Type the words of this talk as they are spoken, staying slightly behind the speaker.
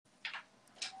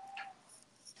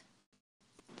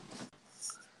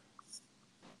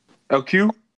LQ,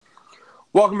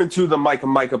 welcome into the Mike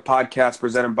and Micah podcast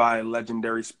presented by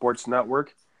Legendary Sports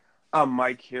Network. I'm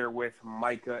Mike here with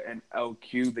Micah and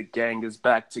LQ. The gang is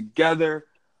back together.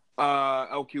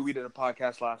 LQ, we did a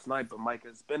podcast last night, but Micah,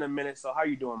 it's been a minute. So how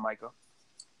you doing, Micah?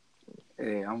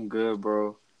 Hey, I'm good,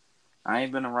 bro. I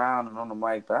ain't been around and on the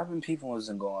mic, but I've been peeping what's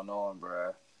been going on,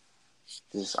 bro.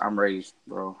 I'm ready,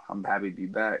 bro. I'm happy to be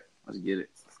back. Let's get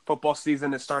it. Football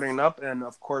season is starting up, and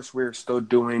of course, we're still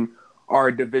doing our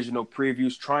divisional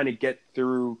previews, trying to get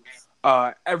through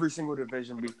every single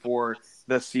division before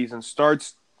the season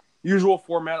starts. Usual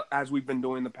format as we've been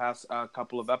doing the past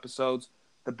couple of episodes.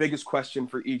 The biggest question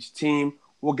for each team: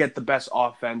 we'll get the best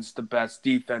offense, the best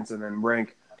defense, and then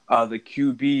rank the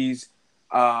QBs.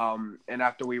 And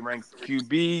after we rank the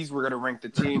QBs, we're gonna rank the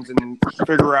teams and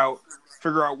figure out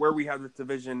where we have the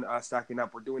division stacking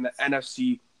up. We're doing the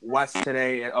NFC West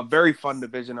today, a very fun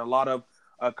division, a lot of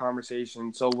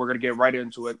conversation. So we're gonna get right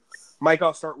into it. Mike,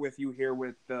 I'll start with you here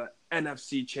with the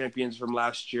NFC champions from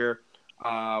last year.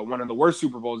 One of the worst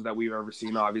Super Bowls that we've ever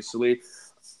seen, obviously.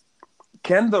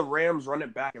 Can the Rams run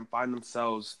it back and find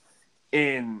themselves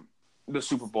in the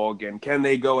Super Bowl again? Can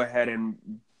they go ahead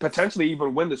and potentially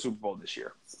even win the Super Bowl this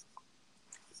year?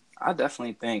 I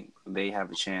definitely think they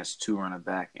have a chance to run it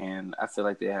back, and I feel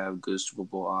like they have good Super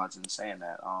Bowl odds in saying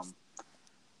that.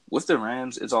 With the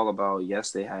Rams, it's all about,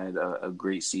 yes, they had a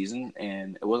great season,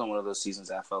 and it wasn't one of those seasons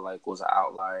that I felt like was an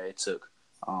outlier. It took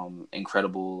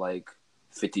incredible,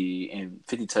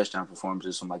 50 touchdown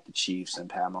performances from, the Chiefs and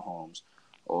Pat Mahomes,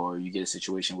 or you get a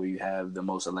situation where you have the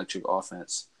most electric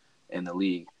offense in the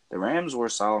league. The Rams were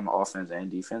solid on offense and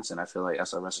defense, and I feel like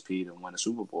that's a recipe to win a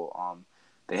Super Bowl.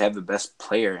 They have the best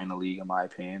player in the league, in my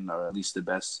opinion, or at least the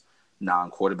best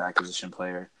non-quarterback position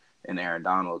player in Aaron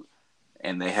Donald.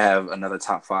 And they have another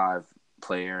top 5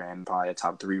 player and probably a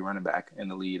top 3 running back in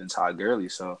the league in Todd Gurley.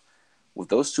 So with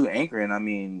those two anchoring, I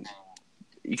mean,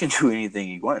 you can do anything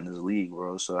you want in this league,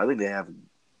 bro. So I think they have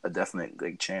a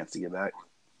definite chance to get back.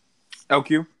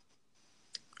 LQ?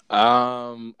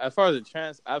 As far as the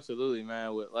chance, absolutely,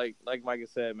 man. With like Micah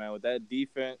said, man, with that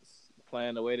defense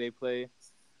playing the way they play,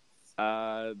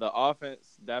 the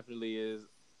offense definitely is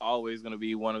always going to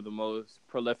be one of the most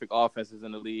prolific offenses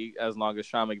in the league as long as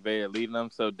Sean McVay are leading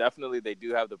them. So definitely they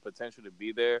do have the potential to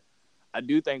be there. I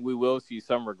do think we will see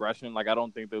some regression. I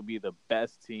don't think they'll be the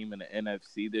best team in the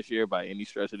NFC this year by any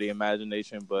stretch of the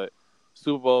imagination, but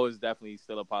Super Bowl is definitely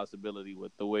still a possibility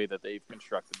with the way that they've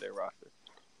constructed their roster.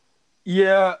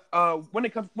 Yeah, when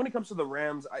it comes to the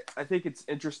Rams, I think it's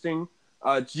interesting.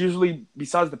 It's usually,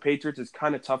 besides the Patriots, it's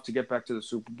kind of tough to get back to the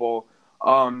Super Bowl.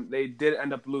 They did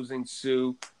end up losing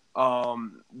Sue.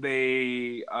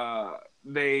 They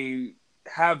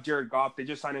have Jared Goff. They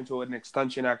just signed into an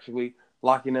extension, actually,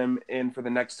 locking him in for the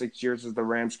next 6 years as the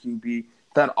Rams QB.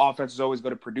 That offense is always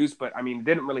going to produce, but I mean, it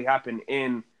didn't really happen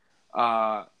in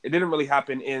the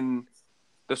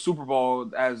Super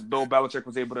Bowl, as Bill Belichick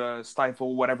was able to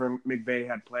stifle whatever McVay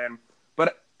had planned.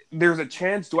 But there's a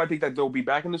chance. Do I think that they'll be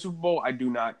back in the Super Bowl? I do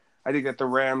not. I think that the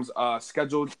Rams'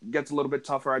 schedule gets a little bit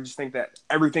tougher. I just think that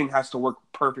everything has to work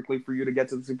perfectly for you to get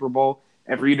to the Super Bowl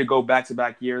and for you to go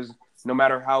back-to-back years. No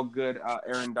matter how good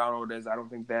Aaron Donald is, I don't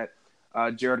think that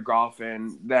Jared Goff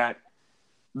and that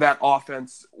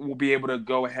offense will be able to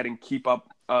go ahead and keep up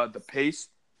the pace.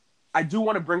 I do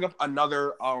want to bring up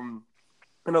another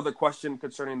question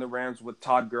concerning the Rams with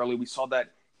Todd Gurley. We saw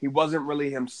that he wasn't really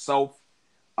himself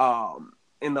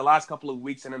in the last couple of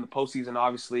weeks and in the postseason,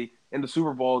 obviously. In the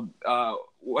Super Bowl,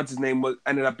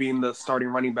 ended up being the starting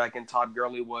running back, and Todd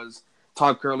Gurley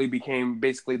became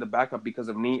basically the backup because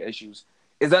of knee issues.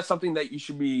 Is that something that you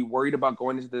should be worried about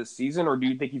going into this season, or do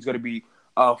you think he's going to be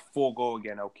full go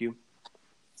again, LQ?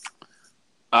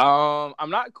 I'm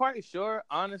not quite sure,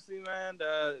 honestly, man.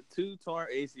 The 2 torn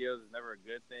ACLs is never a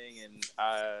good thing, and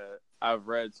I've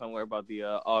read somewhere about the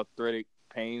arthritic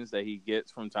pains that he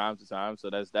gets from time to time, so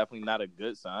that's definitely not a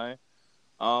good sign.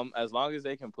 As long as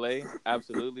they can play,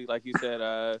 absolutely. Like you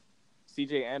said,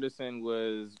 C.J. Anderson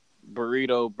was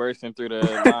burrito bursting through the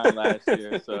line last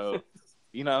year, so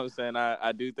you know what I'm saying.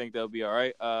 I do think they'll be all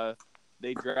right.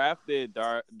 They drafted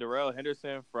Darrell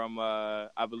Henderson from,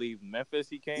 I believe, Memphis.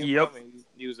 He came from, and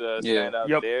he was a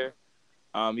standout there.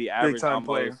 He averaged almost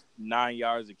player. 9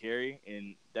 yards a carry,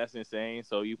 and that's insane.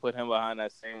 So you put him behind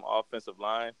that same offensive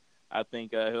line, I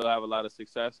think he'll have a lot of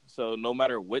success. So no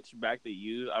matter which back they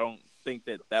use, I don't think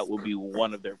that will be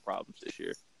one of their problems this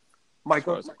year.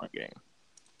 Michael? As far as the game.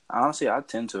 Honestly, I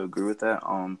tend to agree with that.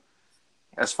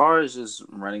 As far as just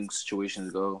running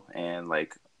situations go and,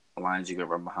 lines you can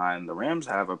run behind, the Rams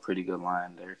have a pretty good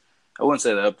line there. I wouldn't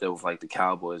say they're up there with, the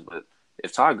Cowboys, but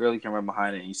if Todd Gurley can run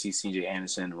behind it and you see C.J.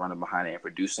 Anderson running behind it and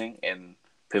producing in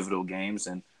pivotal games,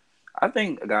 and I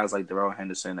think guys like Darrell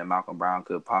Henderson and Malcolm Brown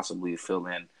could possibly fill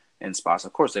in spots.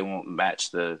 Of course, they won't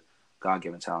match the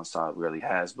God-given talents Todd Gurley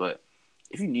has, but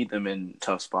if you need them in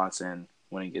tough spots and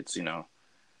when it gets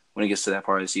to that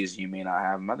part of the season you may not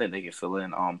have them, I think they can fill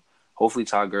in. Hopefully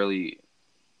Todd Gurley,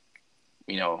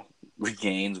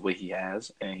 regains what he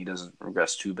has and he doesn't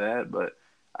regress too bad, but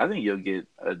I think you'll get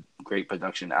a great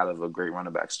production out of a great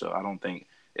running back still. I don't think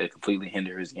it completely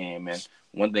hinder his game. And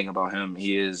one thing about him,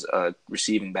 he is a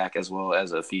receiving back as well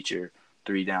as a feature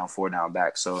 3-down, 4-down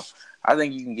back. So I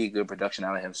think you can get good production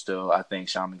out of him still. I think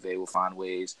Sean McVay will find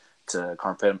ways to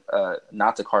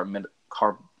not to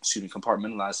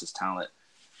compartmentalize his talent.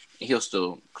 He'll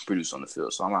still produce on the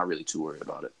field, so I'm not really too worried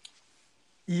about it.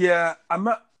 Yeah, I'm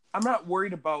not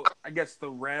worried about, I guess, the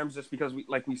Rams just because,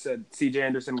 like we said, C.J.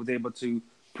 Anderson was able to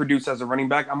produce as a running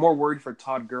back. I'm more worried for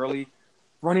Todd Gurley.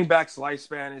 Running back's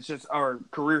lifespan is just, or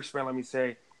career span, let me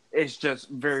say, is just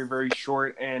very, very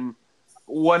short. And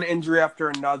one injury after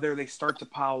another, they start to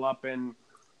pile up. And,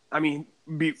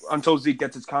 until Zeke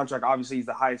gets his contract, obviously he's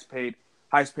the highest paid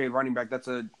running back. That's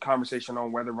a conversation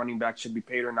on whether running back should be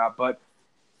paid or not. But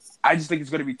I just think it's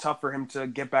going to be tough for him to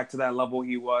get back to that level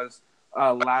he was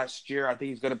last year. I think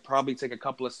he's going to probably take a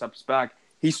couple of steps back.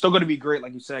 He's still going to be great,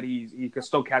 like you said. He can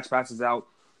still catch passes out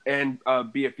and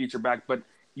be a feature back. But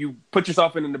you put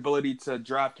yourself in an ability to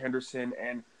draft Henderson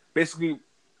and basically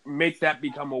make that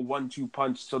become a 1-2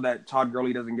 punch so that Todd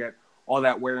Gurley doesn't get all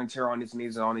that wear and tear on his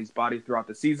knees and on his body throughout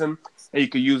the season. And you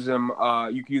could use him.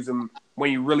 You could use him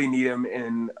when you really need him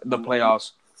in the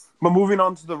playoffs. But moving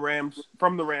on to the Rams,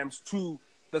 from the Rams to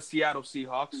the Seattle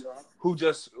Seahawks, who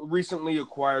just recently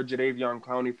acquired Jadeveon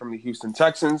Clowney from the Houston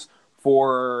Texans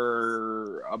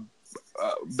for a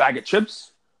bag of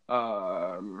chips,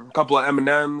 a couple of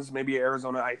M&Ms, maybe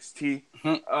Arizona iced tea.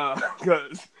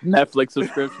 Because Netflix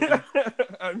subscription.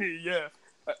 Yeah.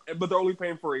 But they're only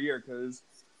paying for a year because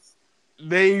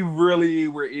they really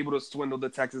were able to swindle the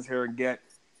Texans here and get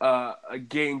a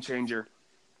game changer.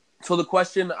 So the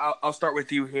question, I'll start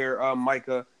with you here,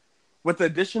 Micah. With the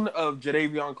addition of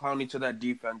Jadeveon Clowney to that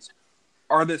defense,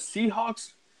 are the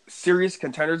Seahawks serious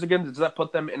contenders again? Does that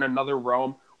put them in another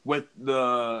realm with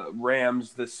the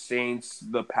Rams, the Saints,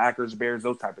 the Packers, Bears,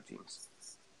 those type of teams?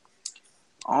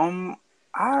 You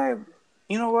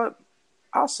know what?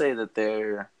 I'll say that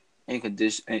they're in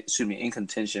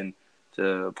contention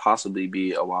to possibly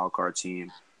be a wild card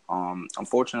team.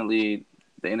 Unfortunately,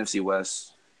 the NFC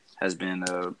West has been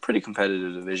a pretty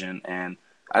competitive division, and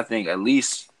I think at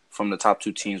least from the top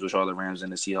two teams, which are the Rams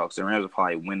and the Seahawks, the Rams will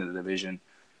probably win the division.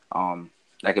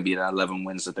 That could be that 11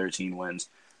 wins to 13 wins.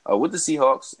 With the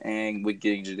Seahawks and with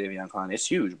getting Jadeveon Clowney, it's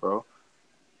huge, bro.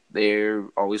 They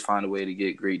always find a way to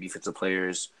get great defensive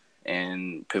players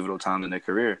and pivotal time in their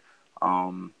career.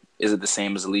 Is it the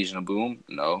same as the Legion of Boom?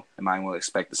 No. Am I going to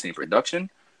expect the same production?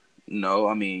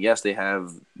 No. Yes, they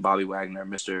have Bobby Wagner,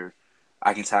 Mr.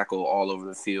 I can tackle all over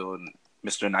the field,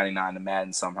 Mr. 99 to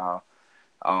Madden somehow.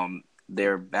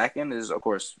 Their back end is, of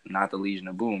course, not the Legion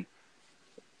of Boom.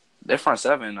 Their front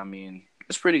seven,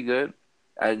 it's pretty good.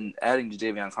 And adding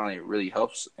Jadeveon Clowney really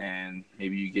helps, and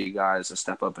maybe you get guys to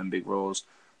step up in big roles.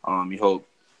 You hope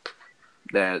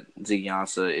that Ziggy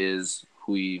Ansah is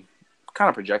who he kind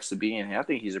of projects to be, and I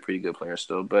think he's a pretty good player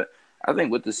still. But I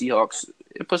think with the Seahawks,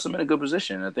 it puts them in a good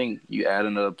position. I think you add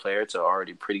another player to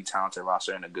already pretty talented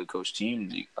roster and a good coach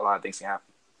team, a lot of things can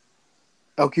happen.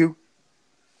 LQ?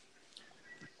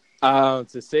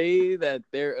 To say that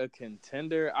they're a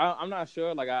contender, I'm not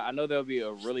sure. I know they'll be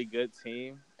a really good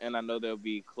team, and I know they'll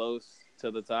be close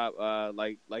to the top.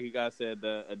 Like you guys said,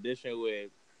 the addition with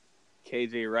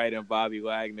KJ Wright and Bobby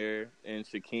Wagner and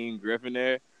Shaquem Griffin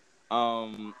there,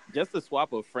 just the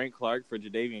swap of Frank Clark for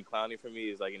Jadeveon Clowney for me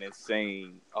is like an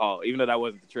insane. Oh, even though that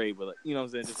wasn't the trade, but you know what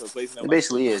I'm saying, just replacing them. It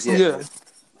basically is, yeah. It's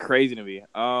crazy to me.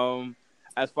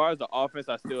 As far as the offense,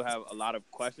 I still have a lot of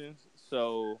questions.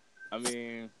 So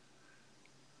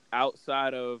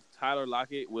outside of Tyler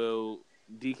Lockett, will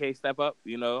DK step up?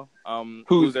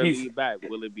 Who's their lead back?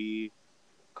 Will it be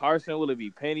Carson? Will it be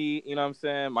Penny? You know what I'm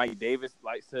saying? Mike Davis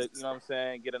likes to,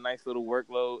 get a nice little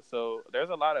workload. So there's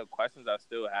a lot of questions I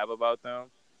still have about them.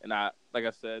 And like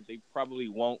I said, they probably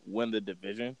won't win the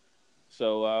division.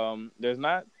 So there's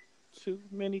not too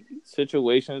many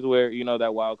situations where,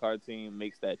 that wild card team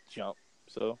makes that jump.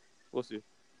 So we'll see.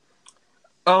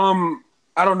 I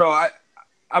don't know.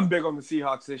 I'm big on the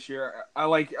Seahawks this year. I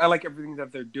like everything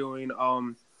that they're doing.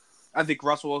 I think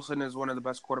Russell Wilson is one of the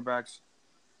best quarterbacks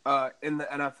in the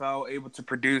NFL, able to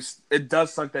produce. It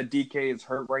does suck that DK is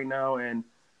hurt right now, and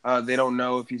they don't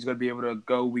know if he's going to be able to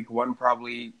go week one.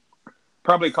 Probably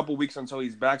probably a couple weeks until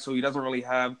he's back, so he doesn't really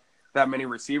have that many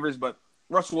receivers. But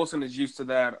Russell Wilson is used to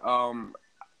that.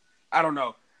 I don't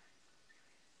know.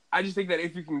 I just think that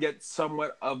if you can get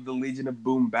somewhat of the Legion of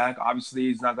Boom back, obviously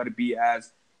he's not going to be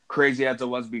as crazy as it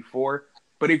was before.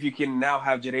 But if you can now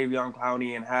have Jadeveon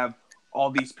Clowney and have all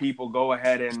these people go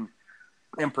ahead and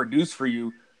produce for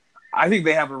you, I think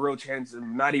they have a real chance of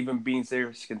not even being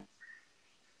serious in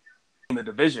the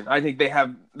division. I think they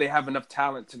have enough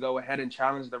talent to go ahead and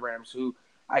challenge the Rams, who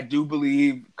I do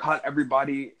believe caught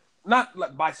everybody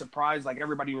not by surprise. Like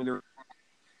everybody knew they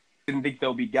didn't think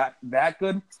they'll be that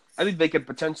good. I think they could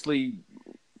potentially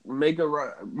make a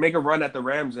run at the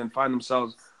Rams and find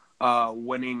themselves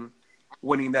winning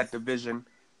that division.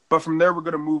 But from there, we're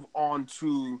going to move on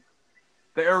to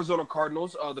the Arizona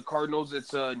Cardinals. The Cardinals,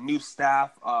 it's a new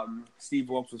staff. Steve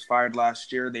Wilkes was fired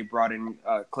last year. They brought in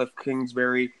Cliff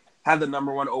Kingsbury, had the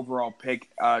number 1 overall pick,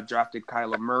 drafted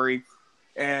Kyler Murray.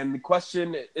 And the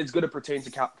question is going to pertain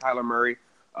to Kyler Murray.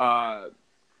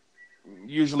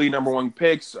 Usually number 1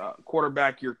 picks,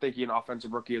 quarterback, you're thinking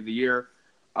offensive rookie of the year.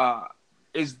 Do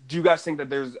you guys think that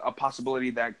there's a possibility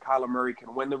that Kyler Murray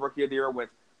can win the rookie of the year with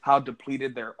how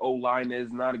depleted their O-line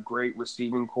is? Not a great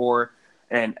receiving core,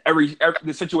 and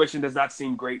the situation does not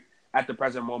seem great at the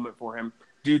present moment for him.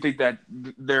 Do you think that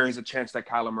there is a chance that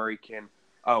Kyler Murray can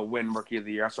win rookie of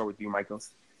the year? I'll start with you, Michael.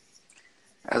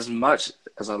 As much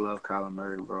as I love Kyler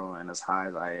Murray, bro, and as high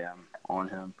as I am on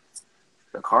him,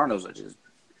 the Cardinals are just,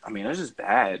 they're just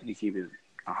bad. You keep it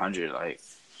 100. Like,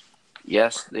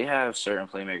 yes, they have certain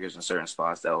playmakers in certain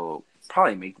spots that will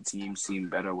probably make the team seem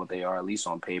better what they are, at least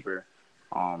on paper.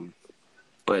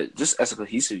 But just as a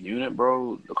cohesive unit,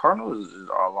 bro, the Cardinals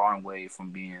are a long way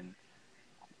from being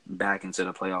back into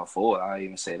the playoff fold. I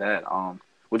even say that.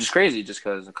 Which is crazy just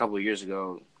because a couple of years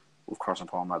ago, with Carson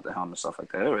Palmer at the helm and stuff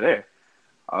like that, they were there.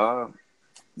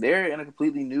 They're in a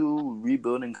completely new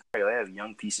rebuilding. They have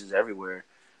young pieces everywhere.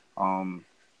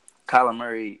 Kyler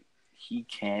Murray, he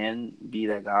can be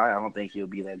that guy. I don't think he'll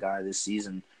be that guy this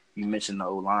season. You mentioned the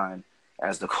O-line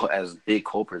as big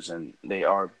culprits, and they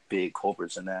are big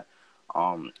culprits in that.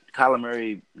 Kyler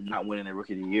Murray not winning the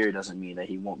Rookie of the Year doesn't mean that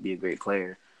he won't be a great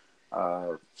player.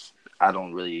 Being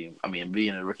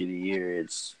a Rookie of the Year,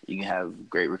 you can have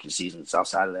great rookie seasons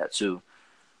outside of that too.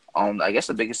 I guess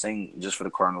the biggest thing just for the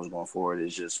Cardinals going forward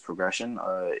is just progression.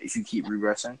 If you keep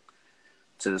regressing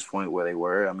to this point where they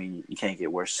were, you can't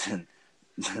get worse than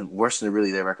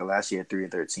really their record last year at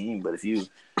 3-13. But if you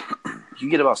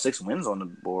get about 6 wins on the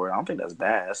board, I don't think that's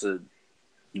bad.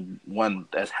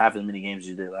 That's half as many games as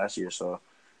you did last year. So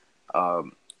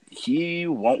he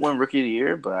won't win Rookie of the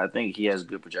Year, but I think he has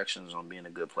good projections on being a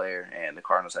good player, and the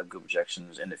Cardinals have good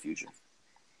projections in the future.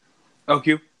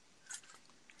 Okay.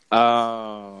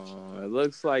 It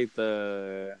looks like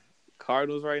the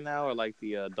Cardinals right now are like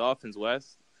the Dolphins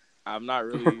West. I'm not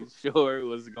really sure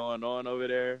what's going on over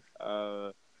there.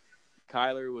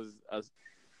 Kyler was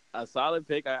a solid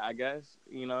pick, I guess,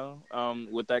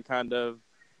 with that kind of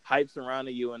hype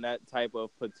surrounding you and that type of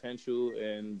potential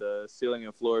and the ceiling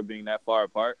and floor being that far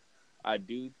apart. I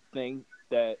do think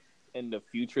that in the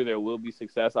future there will be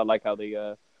success. I like how they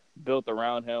built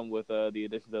around him with the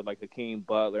addition of like Hakeem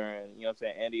Butler and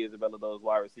Andy Isabella, those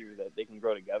wide receivers that they can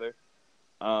grow together.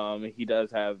 He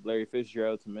does have Larry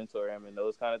Fitzgerald to mentor him and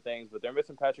those kind of things, but they're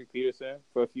missing Patrick Peterson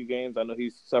for a few games. I know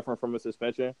he's suffering from a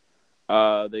suspension.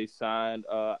 They signed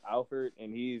Alford,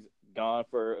 and he's gone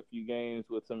for a few games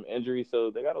with some injuries,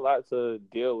 so they got a lot to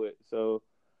deal with. So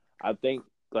I think,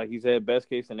 like you said, best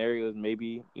case scenario is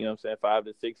maybe 5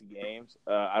 to 6 games.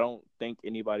 I don't think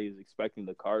anybody is expecting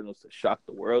the Cardinals to shock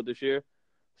the world this year.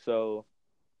 So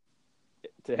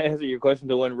to answer your question,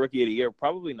 to win Rookie of the Year,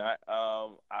 probably not.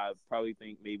 I probably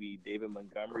think maybe David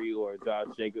Montgomery or Josh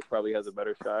Jacobs probably has a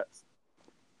better shot.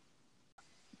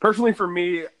 Personally, for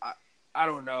me, I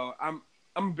don't know. I'm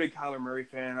a big Kyler Murray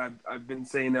fan. I've been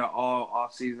saying that all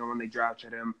offseason when they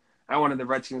drafted him. I wanted the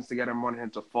Redskins to get him, wanted him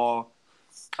to fall.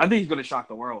 I think he's going to shock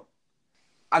the world.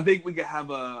 I think we could have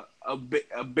a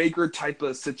Baker type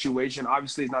of situation.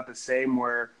 Obviously, it's not the same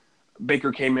where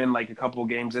Baker came in like a couple of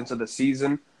games into the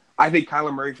season. I think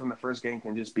Kyler Murray from the first game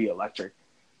can just be electric,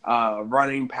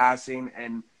 running, passing,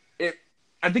 and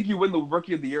I think you win the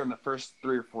Rookie of the Year in the first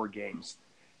 3 or 4 games.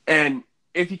 And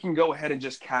if you can go ahead and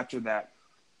just capture that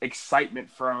excitement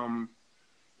from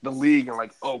the league and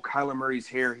like, oh, Kyler Murray's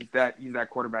here, he's that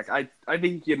quarterback. I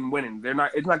think he can win it. They're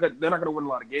not going to win a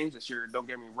lot of games this year. Don't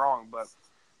get me wrong, but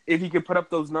if he could put up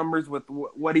those numbers with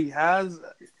what he has,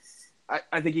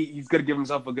 I think he's going to give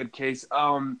himself a good case.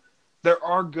 There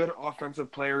are good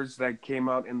offensive players that came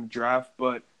out in the draft,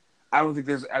 but I don't think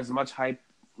there's as much hype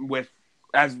with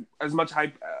as much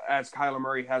hype as Kyler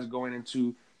Murray has going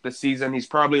into the season, he's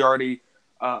probably already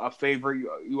a favorite.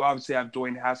 You obviously have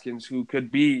Dwayne Haskins, who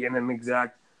could be in an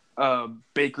exact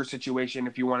Baker situation,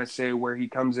 if you want to say, where he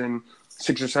comes in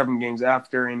 6 or 7 games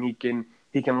after and he can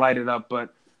light it up.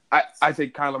 But I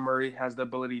think Kyler Murray has the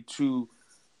ability to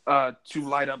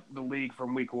light up the league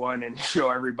from week one and show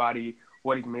everybody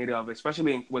what he's made of,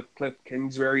 especially with Cliff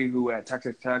Kingsbury, who at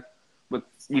Texas Tech,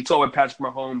 we saw with Patrick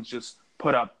Mahomes just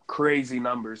put up crazy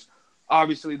numbers.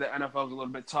 Obviously, the NFL is a little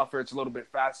bit tougher; it's a little bit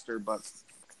faster, but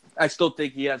I still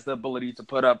think he has the ability to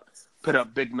put up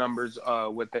big numbers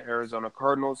with the Arizona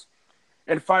Cardinals.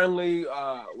 And finally,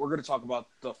 we're going to talk about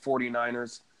the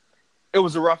 49ers. It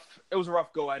was a rough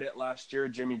go at it last year.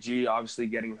 Jimmy G obviously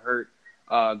getting hurt,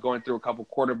 going through a couple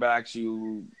quarterbacks.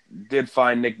 You did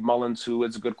find Nick Mullins, who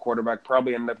is a good quarterback,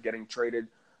 probably ended up getting traded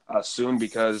soon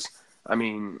because, I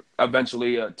mean,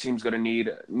 eventually a team's going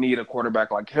to need a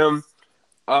quarterback like him.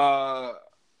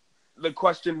 The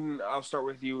question, I'll start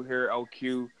with you here,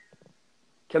 LQ.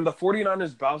 Can the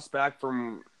 49ers bounce back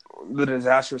from the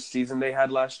disastrous season they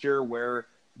had last year where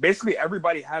basically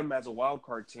everybody had them as a wild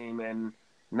card team, and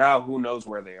now who knows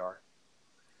where they are?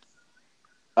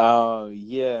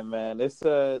 Yeah, man. I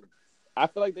feel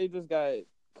like they just got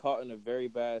caught in a very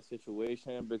bad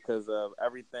situation because of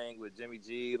everything with Jimmy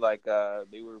G. Like,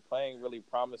 they were playing really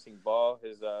promising ball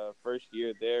his first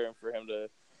year there, and for him to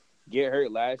get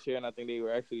hurt last year, and I think they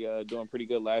were actually doing pretty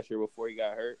good last year before he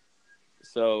got hurt.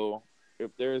 So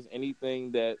if there's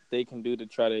anything that they can do to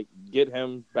try to get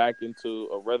him back into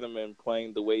a rhythm and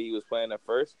playing the way he was playing at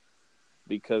first,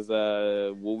 because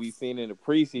what we've seen in the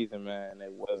preseason, man,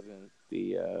 it wasn't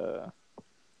the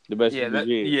best.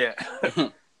 Yeah,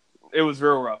 it was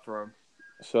real rough for him.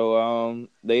 So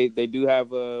they do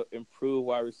have a improved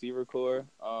wide receiver core.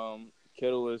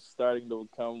 Kittle is starting to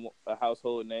become a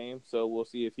household name, so we'll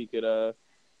see if he could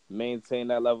maintain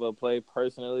that level of play.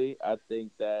 Personally, I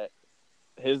think that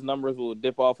his numbers will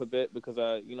dip off a bit because,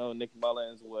 Nick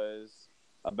Mullins was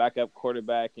a backup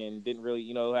quarterback and didn't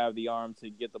really, have the arm to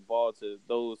get the ball to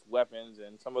those weapons.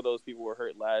 And some of those people were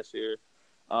hurt last year.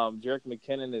 Jerick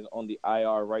McKinnon is on the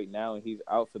IR right now, and he's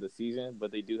out for the season.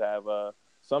 But they do have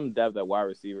some depth at wide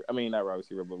receiver. I mean, not wide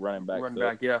receiver, but running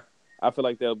back. Yeah. I feel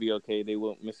like they'll be okay. They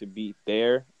won't miss a beat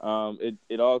there.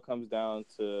 It all comes down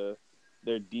to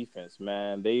their defense,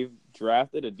 man. They've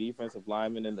drafted a defensive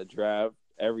lineman in the draft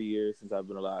every year since I've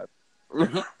been alive.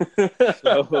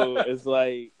 So it's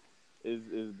like,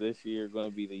 is this year going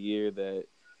to be the year that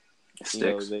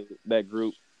that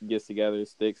group gets together,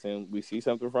 sticks, and we see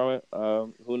something from it?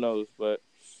 Who knows? But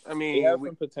I mean, they have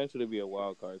some potential to be a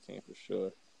wild card team for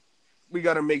sure. We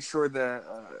got to make sure that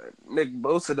Nick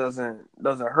Bosa doesn't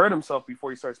hurt himself before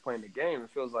he starts playing the game. It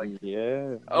feels like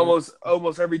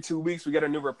almost every 2 weeks we get a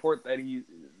new report that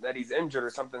he's injured or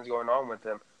something's going on with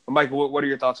him. But Michael, what are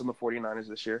your thoughts on the 49ers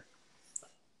this year?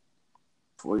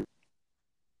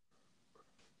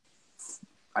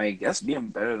 I guess being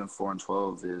better than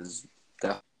 4-12 is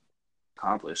definitely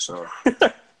accomplished. So,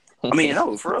 I mean,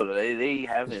 no, for real, they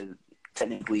have a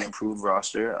technically improved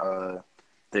roster.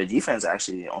 Their defense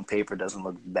actually on paper doesn't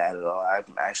look bad at all.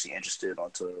 I'm actually interested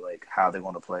onto like how they're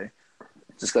going to play,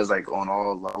 just because like on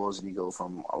all levels, and you go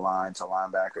from a line to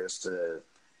linebackers to,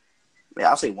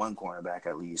 I'll say one cornerback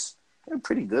at least. They're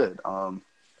pretty good.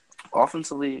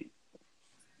 Offensively,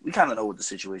 we kind of know what the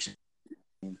situation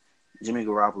is. Jimmy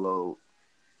Garoppolo,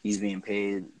 he's being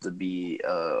paid to be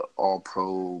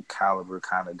all-pro caliber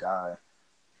kind of guy,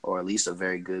 or at least a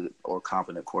very good or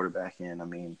competent quarterback. And I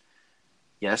mean,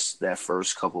 yes, that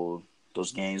first couple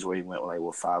those games where he went like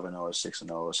 5-0 or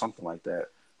 6-0 or something like that,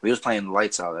 he was playing the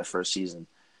lights out that first season.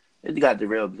 It got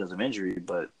derailed because of injury,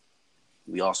 but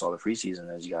we all saw the preseason,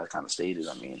 as you guys kind of stated.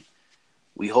 I mean,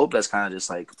 we hope that's kind of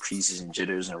just like preseason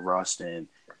jitters and rust, and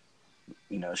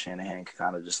Shanahan can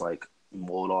kind of just like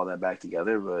mold all that back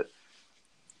together. But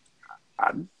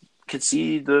I could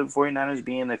see the 49ers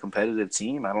being a competitive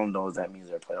team. I don't know if that means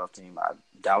they're a playoff team. I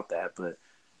doubt that. But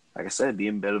like I said,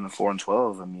 being better than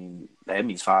 4-12, I mean, that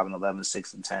means 5-11,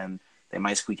 6-10. They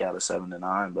might squeak out a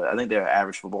 7-9. But I think they're an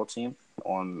average football team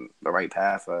on the right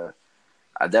path.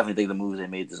 I definitely think the moves they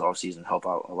made this offseason help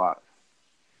out a lot.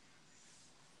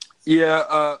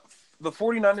 Yeah, the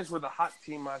 49ers were the hot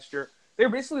team last year. They're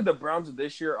basically the Browns of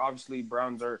this year. Obviously,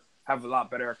 Browns have a lot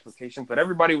better expectations, but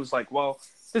everybody was like, well,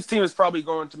 this team is probably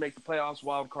going to make the playoffs,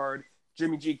 wild card.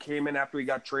 Jimmy G came in after he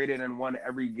got traded and won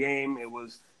every game. It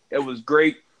was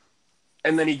great.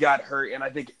 And then he got hurt, and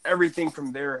I think everything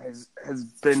from there has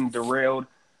been derailed.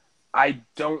 I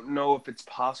don't know if it's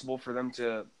possible for them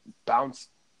to bounce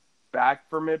back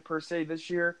from it per se this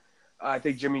year. I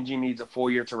think Jimmy G needs a full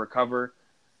year to recover.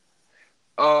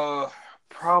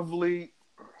 Probably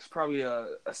it's probably a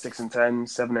 6-10,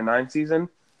 7-9 season.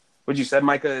 What you said,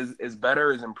 Micah, is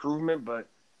better, is improvement, but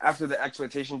after the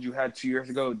expectations you had 2 years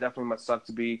ago, it definitely must suck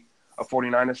to be a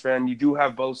 49ers fan. You do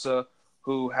have Bosa,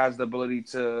 who has the ability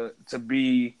to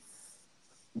be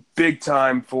big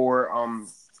time for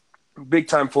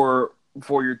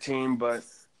your team, but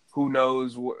who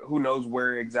knows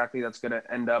where exactly that's going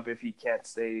to end up if he can't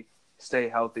stay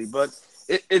healthy. But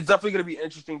it's definitely going to be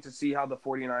interesting to see how the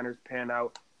 49ers pan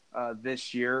out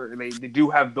this year. They do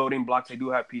have building blocks. They do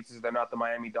have pieces. They're not the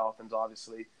Miami Dolphins,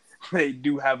 obviously. They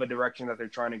do have a direction that they're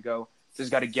trying to go.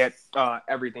 Just got to get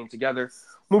everything together.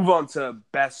 Move on to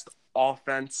best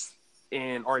offense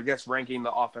or I guess ranking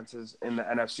the offenses in the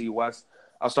NFC West.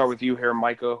 I'll start with you here,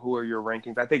 Micah. Who are your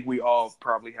rankings? I think we all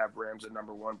probably have Rams at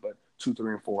number 1, but 2,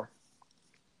 3, and 4.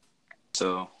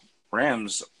 So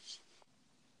Rams,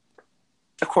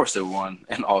 of course, they're 1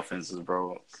 in offenses,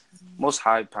 bro. Most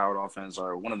high-powered offenses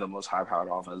are one of the most high-powered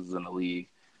offenses in the league.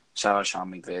 Shout out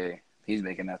Sean McVay. He's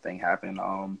making that thing happen.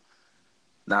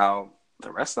 Now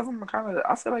the rest of them are kind of.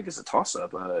 I feel like it's a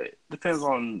toss-up. It depends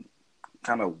on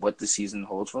kind of what the season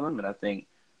holds for them, and I think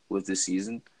with this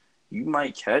season, you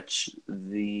might catch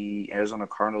the Arizona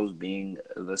Cardinals being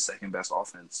the second best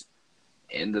offense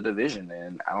in the division,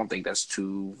 and I don't think that's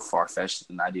too far-fetched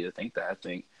an idea to think that. I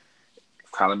think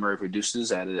if Kyler Murray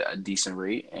produces at a decent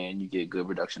rate and you get good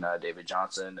production out of David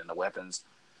Johnson and the weapons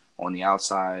on the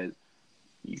outside,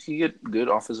 you can get good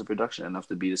offensive production enough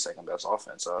to be the second-best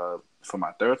offense. For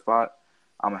my third spot,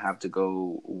 I'm going to have to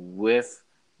go with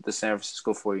the San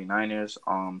Francisco 49ers.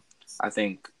 I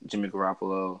think Jimmy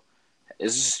Garoppolo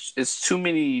it's too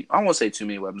many. I won't say too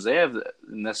many weapons. They have the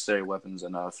necessary weapons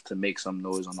enough to make some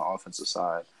noise on the offensive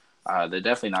side. They're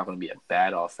definitely not going to be a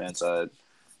bad offense.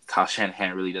 Kyle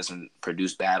Shanahan really doesn't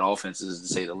produce bad offenses, to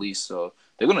say the least. So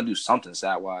they're going to do something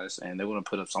stat-wise, and they're going to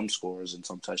put up some scores and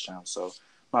some touchdowns. So I'm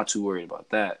not too worried about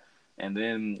that. And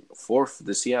then fourth,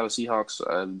 the Seattle Seahawks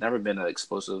have never been an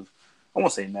explosive. I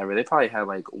won't say never. They probably had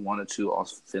like 1 or 2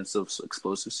 offensive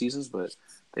explosive seasons, but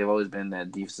they've always been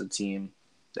that defensive team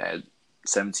that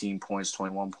 17 points,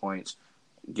 21 points,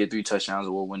 get 3 touchdowns,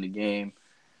 and we'll win the game.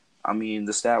 I mean,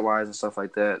 the stat-wise and stuff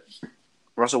like that,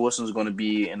 Russell Wilson is going to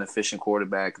be an efficient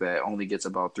quarterback that only gets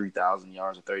about 3,000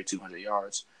 yards or 3,200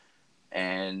 yards.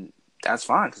 And that's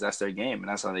fine because that's their game, and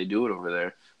that's how they do it over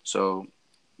there. So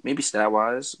maybe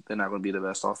stat-wise, they're not going to be the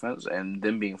best offense. And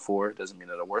them being 4 doesn't mean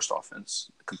they're the worst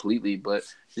offense completely, but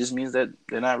it just means that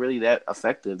they're not really that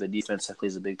effective. The defense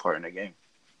plays a big part in their game.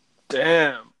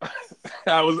 Damn.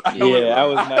 I was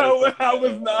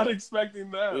not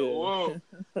expecting that. Yeah. Whoa.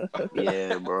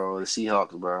 Yeah, bro. The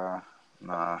Seahawks, bro.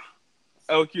 Nah.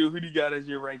 LQ, who do you got as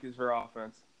your rankings for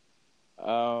offense?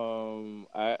 I'm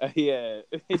a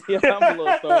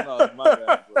little thrown off. My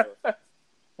bad, bro.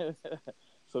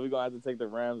 So we're gonna have to take the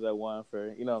Rams at 1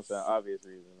 for obvious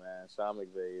reasons, man. Sean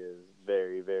McVay is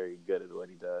very, very good at what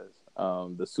he does.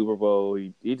 The Super Bowl,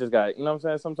 he just got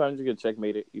sometimes you get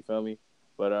checkmated, you feel me?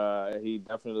 But he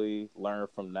definitely learned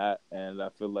from that, and I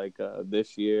feel like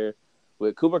this year,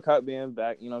 with Cooper Kupp being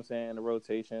back, in the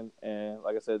rotation, and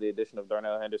like I said, the addition of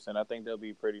Darnell Henderson, I think they'll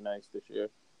be pretty nice this year.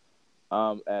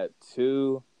 At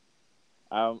 2,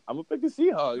 I'm gonna pick the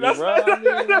Seahawks, That's bro.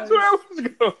 where I was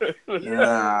going.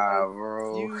 Nah,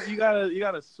 bro. You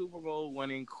got a Super Bowl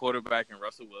winning quarterback in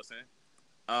Russell Wilson.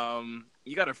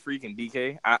 You got a freaking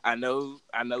DK. I know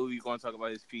we're gonna talk about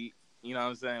his feet. You know what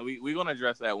I'm saying? We're going to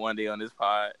address that one day on this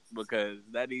pod because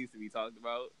that needs to be talked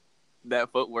about.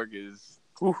 That footwork is...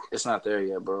 It's not there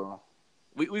yet, bro.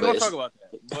 We're going to talk about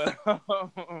that.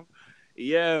 But,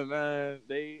 yeah, man.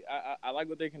 I like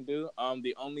what they can do.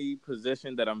 The only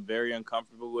position that I'm very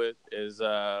uncomfortable with is,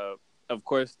 of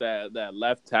course, that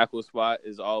left tackle spot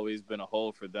has always been a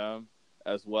hole for them,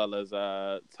 as well as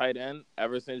tight end.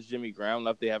 Ever since Jimmy Graham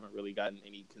left, they haven't really gotten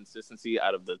any consistency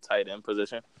out of the tight end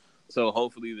position. So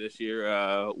hopefully this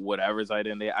year, whatever's tight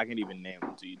end there, I can't even name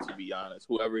him to you, to be honest.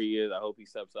 Whoever he is, I hope he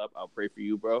steps up. I'll pray for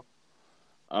you, bro.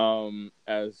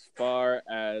 As far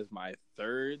as my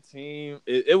third team,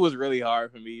 it was really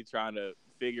hard for me trying to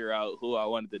figure out who I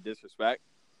wanted to disrespect.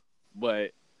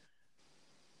 But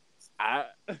I'm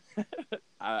going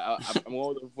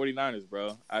with the 49ers,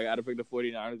 bro. I got to pick the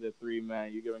 49ers at 3,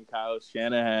 man. You're giving Kyle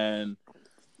Shanahan,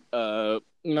 a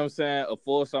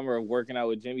full summer of working out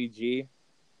with Jimmy G.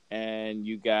 And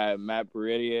you got Matt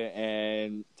Breida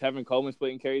and Tevin Coleman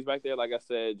splitting carries back there. Like I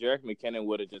said, Jerick McKinnon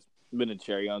would have just been a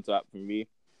cherry on top for me.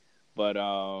 But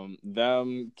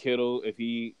Kittle, if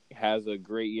he has a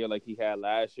great year like he had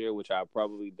last year, which I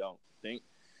probably don't think,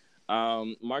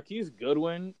 Marquise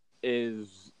Goodwin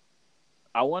is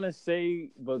I want to say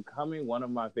becoming one of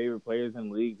my favorite players in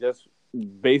the league just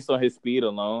based on his speed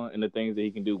alone and the things that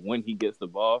he can do when he gets the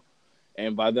ball.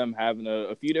 And by them having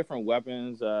a few different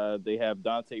weapons, they have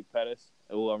Dante Pettis,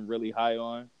 who I'm really high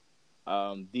on.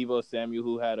 Devo Samuel,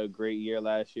 who had a great year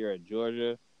last year at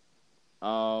Georgia.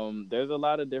 There's a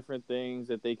lot of different things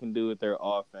that they can do with their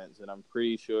offense, and I'm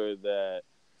pretty sure that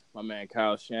my man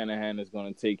Kyle Shanahan is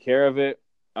going to take care of it.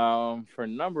 For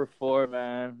number 4,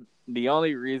 man, the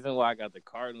only reason why I got the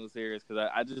Cardinals here is because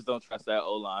I just don't trust that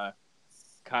O-line.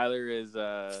 Kyler is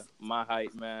my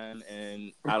height, man,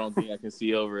 and I don't think I can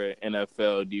see over an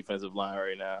NFL defensive line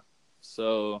right now.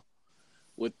 So,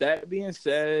 with that being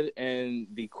said, and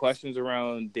the questions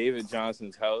around David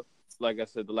Johnson's health, like I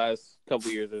said, the last couple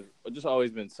of years, there's just always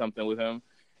been something with him,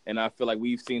 and I feel like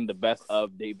we've seen the best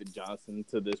of David Johnson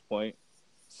to this point.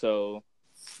 So,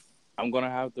 I'm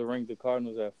gonna have to rank the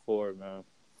Cardinals at 4, man.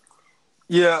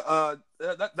 Yeah,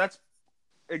 that's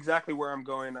exactly where I'm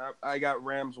going. I got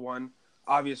Rams 1.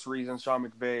 Obvious reasons, Sean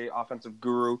McVay, offensive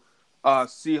guru.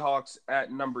 Seahawks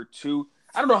at number 2.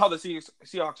 I don't know how the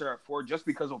Seahawks are at 4 just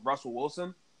because of Russell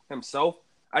Wilson himself.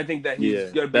 I think that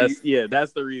he's gonna be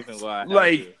that's the reason why.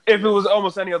 If it was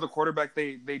almost any other quarterback,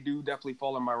 they do definitely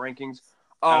fall in my rankings.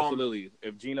 Absolutely.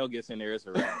 If Geno gets in there, it's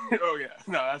a wrap. Oh yeah,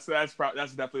 no, that's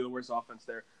definitely the worst offense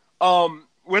there.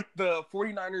 With the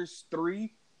 49ers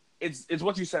 3, it's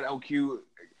what you said, LQ.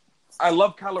 I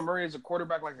love Kyler Murray as a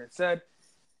quarterback, like I said.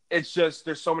 It's just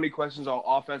there's so many questions on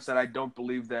offense that I don't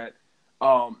believe that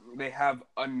they have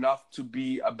enough to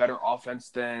be a better offense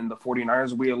than the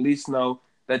 49ers. We at least know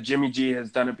that Jimmy G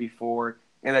has done it before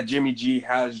and that Jimmy G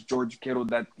has George Kittle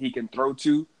that he can throw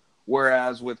to.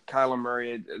 Whereas with Kyler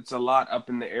Murray, it's a lot up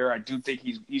in the air. I do think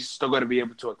he's still going to be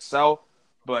able to excel.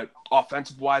 But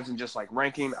offensive-wise and just like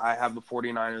ranking, I have the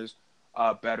 49ers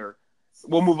better.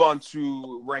 We'll move on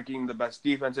to ranking the best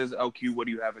defenses. LQ, what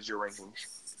do you have as your rankings?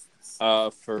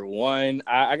 For one,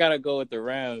 I gotta go with the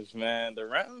Rams, man. The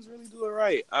Rams really do it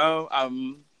right.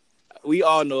 We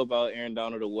all know about Aaron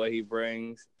Donald and what he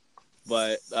brings,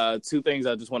 but 2 things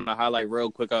I just want to highlight real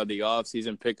quick out of the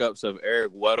offseason pickups of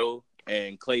Eric Weddle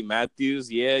and Clay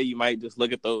Matthews. Yeah, you might just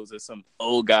look at those as some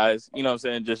old guys, you know what I'm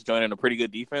saying, just joining a pretty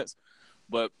good defense.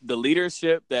 But the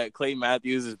leadership that Clay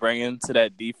Matthews is bringing to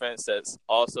that defense, that's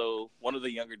also one of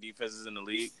the younger defenses in the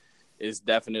league, is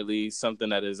definitely something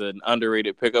that is an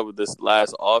underrated pickup of this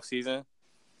last offseason,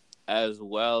 as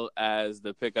well as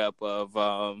the pickup of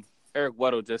Eric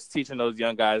Weddle, just teaching those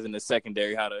young guys in the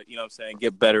secondary how to, you know what I'm saying,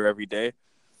 get better every day.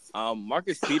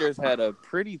 Marcus Peters had a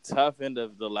pretty tough end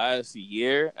of the last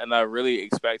year, and I really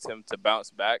expect him to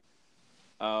bounce back.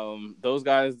 Those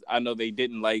guys, I know they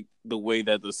didn't like the way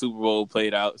that the Super Bowl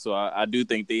played out, so I do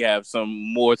think they have some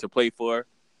more to play for.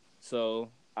 So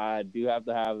I do have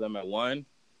to have them at 1.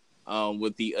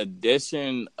 With the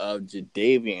addition of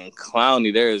Jadeveon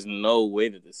Clowney, there is no way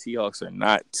that the Seahawks are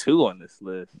not 2 on this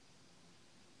list.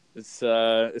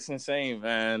 It's insane,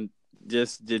 man.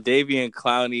 Just Jadeveon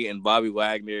Clowney and Bobby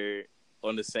Wagner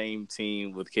on the same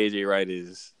team with KJ Wright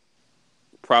is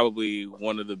probably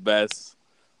one of the best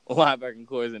linebacking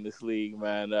cores in this league,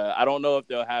 man. I don't know if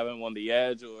they'll have him on the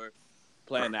edge or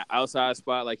playing that outside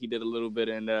spot like he did a little bit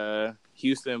in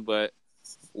Houston, but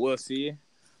we'll see.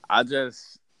 I'm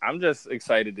just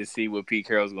excited to see what Pete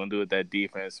Carroll's going to do with that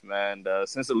defense, man.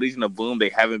 Since the Legion of Boom, they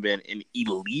haven't been an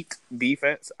elite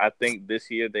defense. I think this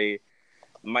year they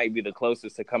might be the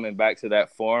closest to coming back to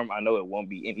that form. I know it won't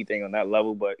be anything on that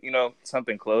level, but,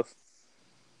 something close.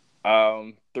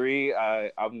 3,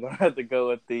 I'm going to have to go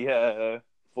with the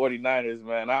 49ers,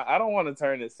 man. I don't want to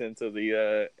turn this into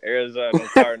the Arizona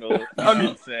Cardinals. I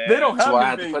mean, they don't have That's why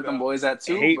I anything, had to put them boys at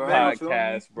 2, hate bro.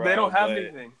 podcast, bro. They don't have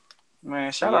anything.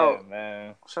 Man, shout out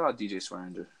DJ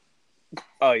Swearinger.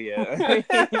 Oh yeah, you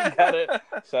gotta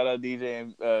shout out DJ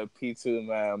and P2,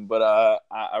 man. But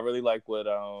I really like what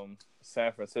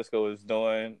San Francisco is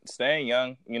doing, staying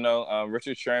young.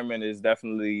 Richard Sherman is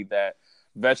definitely that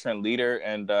veteran leader,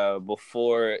 and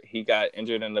before he got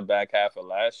injured in the back half of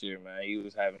last year, man, he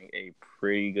was having a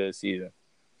pretty good season.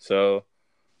 So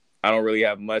I don't really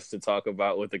have much to talk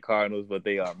about with the Cardinals, but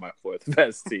they are my 4th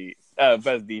best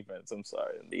defense. I'm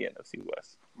sorry, in the NFC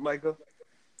West. Michael?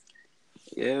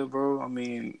 Yeah, bro. I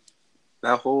mean,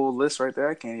 that whole list right there,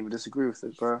 I can't even disagree with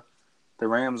it, bro. The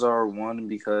Rams are 1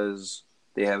 because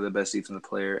they have the best defensive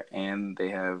player, and they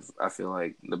have, I feel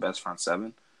like, the best front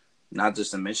 7. Not just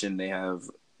to mention, they have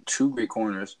 2 great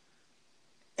corners,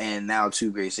 and now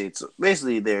 2 great safeties. So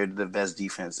basically, they're the best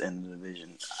defense in the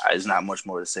division. There's not much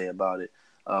more to say about it.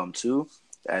 2,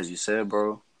 as you said,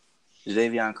 bro,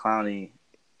 Jadeveon Clowney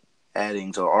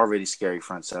adding to an already scary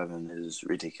front 7 is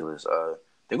ridiculous.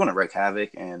 they're going to wreak havoc,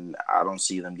 and I don't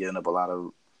see them giving up a lot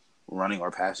of running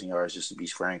or passing yards. Just to be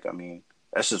frank, I mean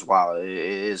that's just wild. It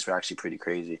is actually pretty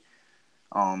crazy.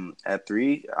 At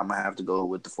 3, I'm gonna have to go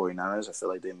with the 49ers. I feel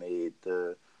like they made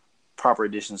the proper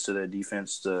additions to their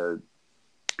defense to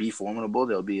be formidable.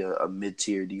 They'll be a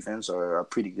mid-tier defense or a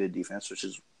pretty good defense, which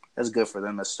is that's good for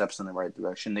them. That steps in the right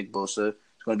direction. Nick Bosa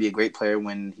is going to be a great player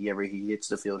when he hits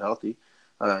the field healthy.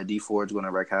 D Ford's going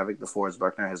to wreak havoc. The Fords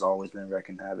Buckner has always been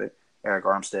wrecking havoc. Eric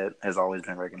Armstead has always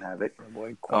been wrecking havoc.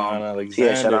 Boy, Quan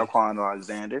Alexander. Yeah, shout out Quan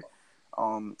Alexander.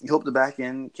 You hope the back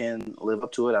end can live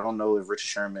up to it. I don't know if Richard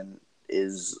Sherman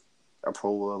is a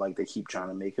pro like they keep trying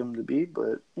to make him to be,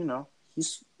 but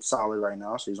he's solid right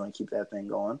now, so he's going to keep that thing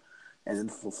going. And then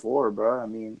for 4, bro, I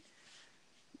mean,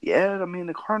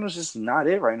 the Cardinals just not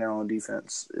it right now on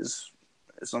defense. It's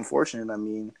unfortunate. I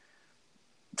mean,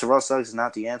 Terrell Suggs is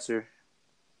not the answer.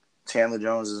 Chandler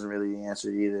Jones isn't really the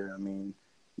answer either. I mean,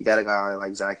 you got a guy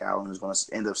like Zach Allen who's going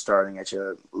to end up starting at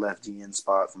your left DN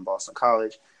spot from Boston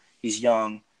College. He's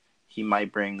young. He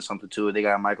might bring something to it. They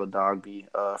got Michael Dogby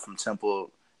from Temple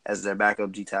as their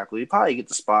backup D tackle. He probably get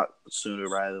the spot sooner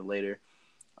rather than later.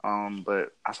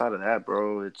 But outside of that,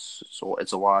 bro, it's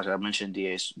a wash. I mentioned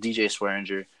DJ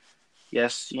Swearinger.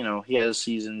 Yes, he has a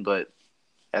season, but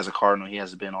as a Cardinal, he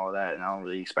hasn't been all that, and I don't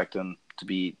really expect him to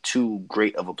be too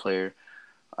great of a player.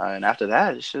 And after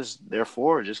that, it's just they're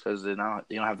 4 just because they don't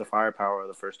have the firepower of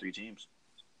the first 3 teams.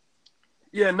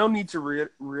 Yeah, no need to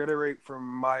reiterate from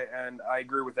my end. I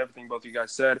agree with everything both of you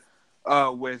guys said.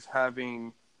 With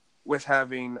having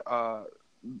the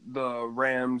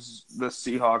Rams, the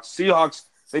Seahawks,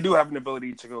 they do have an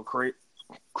ability to go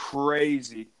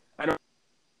crazy. I know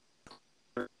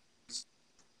they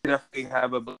definitely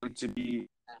have ability to be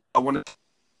one of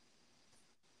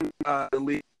the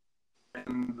league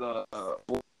and the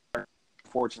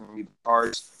fortunately the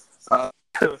Cards.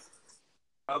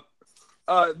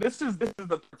 This is the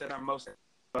part that I'm most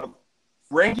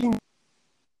ranking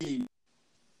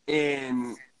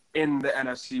in the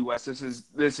NFC West. This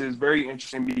is very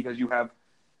interesting because you have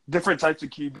different types of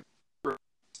QB.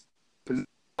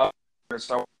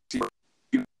 So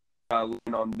lean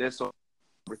on this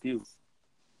with you.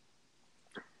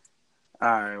 All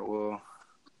right. Well,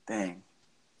 dang.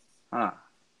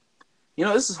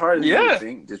 This is harder than you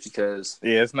think, just because.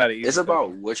 Yeah, it's not easy. It's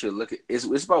about what you're looking.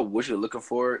 It's about what you're looking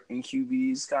for in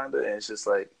QBs, kind of. And it's just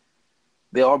like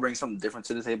they all bring something different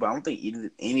to the table. I don't think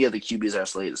any of the QBs that are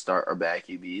slated to start are bad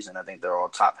QBs, and I think they're all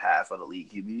top half of the league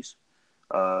QBs.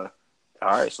 All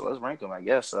right, so let's rank them. I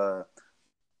guess who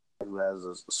has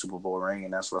a Super Bowl ring,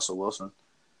 and that's Russell Wilson.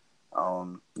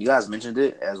 You guys mentioned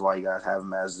it as why you guys have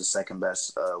him as the second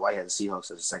best. Why you had the Seahawks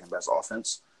as the second best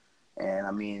offense, and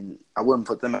I mean I wouldn't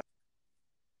put them.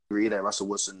 Agree that Russell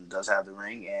Wilson does have the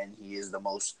ring, and he is the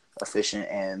most efficient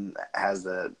and has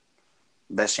the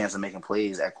best chance of making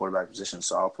plays at quarterback position.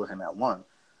 So I'll put him at 1.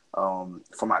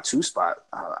 For my 2 spot,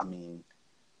 I mean,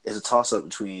 it's a toss up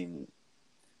between.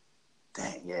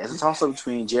 It's a toss up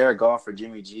between Jared Goff or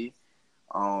Jimmy G.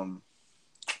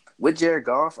 With Jared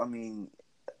Goff, I mean,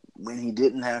 when he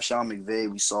didn't have Sean McVay,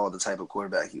 we saw the type of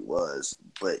quarterback he was.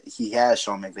 But he has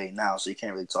Sean McVay now, so you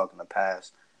can't really talk in the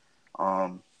past.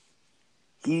 I'll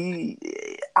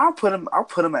put him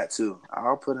at 2.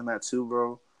 I'll put him at 2,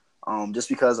 bro. Just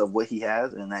because of what he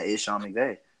has, and that is Sean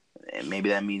McVay. And maybe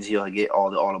that means he'll get all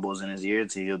the audibles in his ear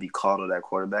until he'll be called that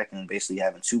quarterback and basically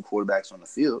having 2 quarterbacks on the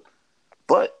field.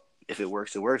 But if it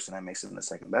works, it works, and that makes him the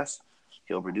second best.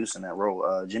 He'll produce in that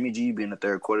role. Jimmy G being the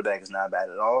third quarterback is not bad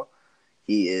at all.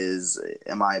 He is,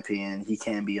 in my opinion, he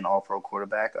can be an all-pro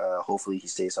quarterback. Hopefully he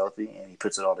stays healthy and he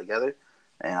puts it all together.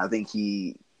 And I think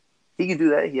he can do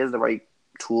that. He has the right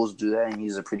tools to do that, and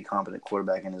he's a pretty competent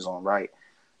quarterback in his own right.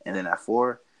 And then at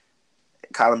 4,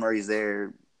 Kyler Murray's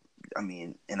there. I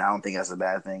mean, and I don't think that's a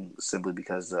bad thing simply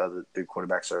because the other 3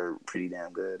 quarterbacks are pretty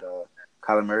damn good.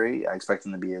 Kyler Murray, I expect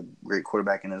him to be a great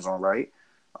quarterback in his own right.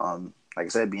 Like I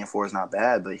said, being 4 is not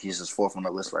bad, but he's just 4th on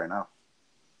the list right now.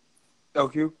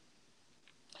 LQ?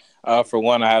 For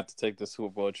one, I have to take the Super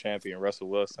Bowl champion, Russell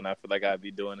Wilson. I feel like I'd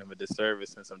be doing him a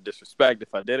disservice and some disrespect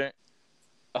if I didn't.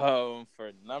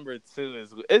 For number 2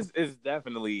 is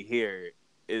definitely here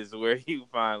is where you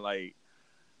find like,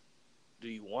 do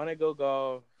you want to go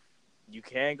golf? You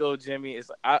can go Jimmy.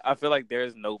 I feel like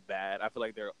there's no bad. I feel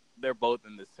like they're both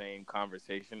in the same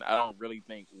conversation. I don't really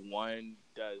think one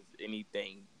does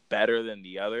anything better than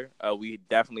the other. We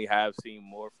definitely have seen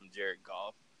more from Jared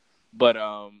Goff, but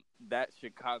that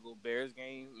Chicago Bears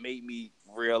game made me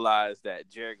realize that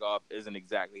Jared Goff isn't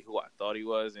exactly who I thought he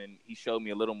was, and he showed me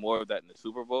a little more of that in the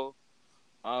Super Bowl.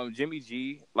 Jimmy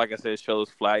G, like I said, shows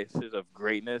flashes of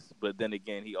greatness, but then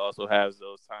again, he also has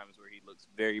those times where he looks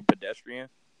very pedestrian.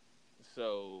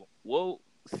 So we'll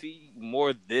see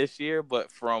more this year,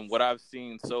 but from what I've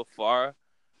seen so far,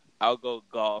 I'll go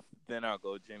Goff, then I'll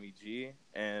go Jimmy G,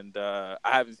 and I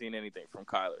haven't seen anything from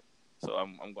Kyler, so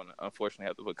I'm going to unfortunately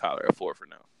have to put Kyler at 4 for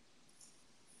now.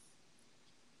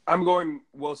 I'm going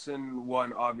Wilson,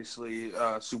 one obviously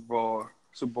Super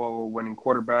Bowl winning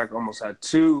quarterback, almost had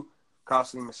 2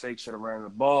 costly mistakes, should have ran the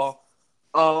ball.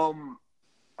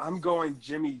 I'm going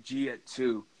Jimmy G at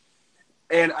 2,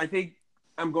 and I think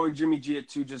I'm going Jimmy G at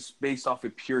 2 just based off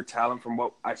of pure talent from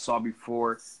what I saw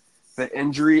before the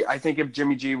injury. I think if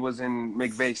Jimmy G was in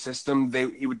McVay's system,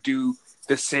 he would do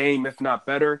the same, if not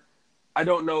better. I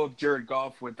don't know if Jared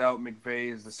Goff without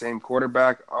McVay is the same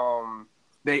quarterback.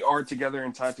 They are together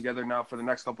and tied together now for the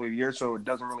next couple of years, so it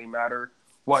doesn't really matter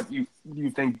what you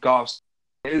think Goff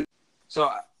is.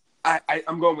 So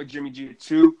I'm going with Jimmy G at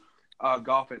 2,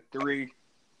 Goff at 3,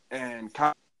 and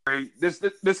Kyler Murray.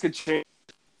 This could change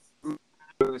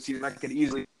the season. I could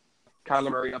easily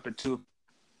Kyler Murray up at 2,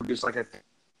 just like I think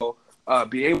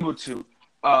be able to.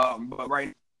 But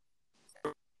right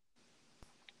now,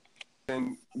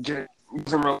 and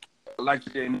doesn't really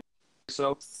like it.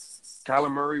 So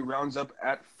Kyler Murray rounds up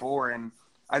at 4, and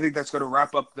I think that's going to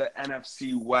wrap up the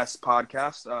NFC West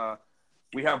podcast.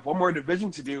 We have one more division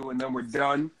to do, and then we're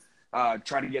done.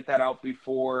 Try to get that out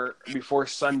before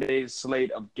Sunday's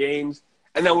slate of games,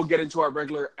 and then we'll get into our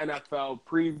regular NFL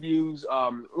previews,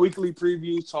 weekly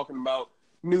previews, talking about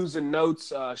news and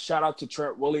notes. Shout out to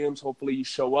Trent Williams. Hopefully you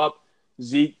show up.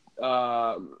 Zeke,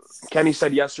 Kenny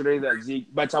said yesterday that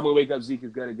Zeke, by the time we wake up, Zeke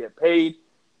is going to get paid.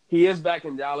 He is back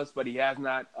in Dallas, but he has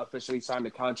not officially signed a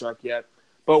contract yet.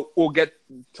 But we'll get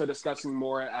to discussing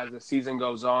more as the season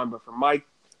goes on. But for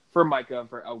Micah, and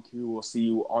for LQ, we'll see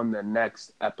you on the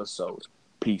next episode.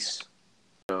 Peace.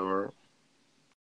 Over.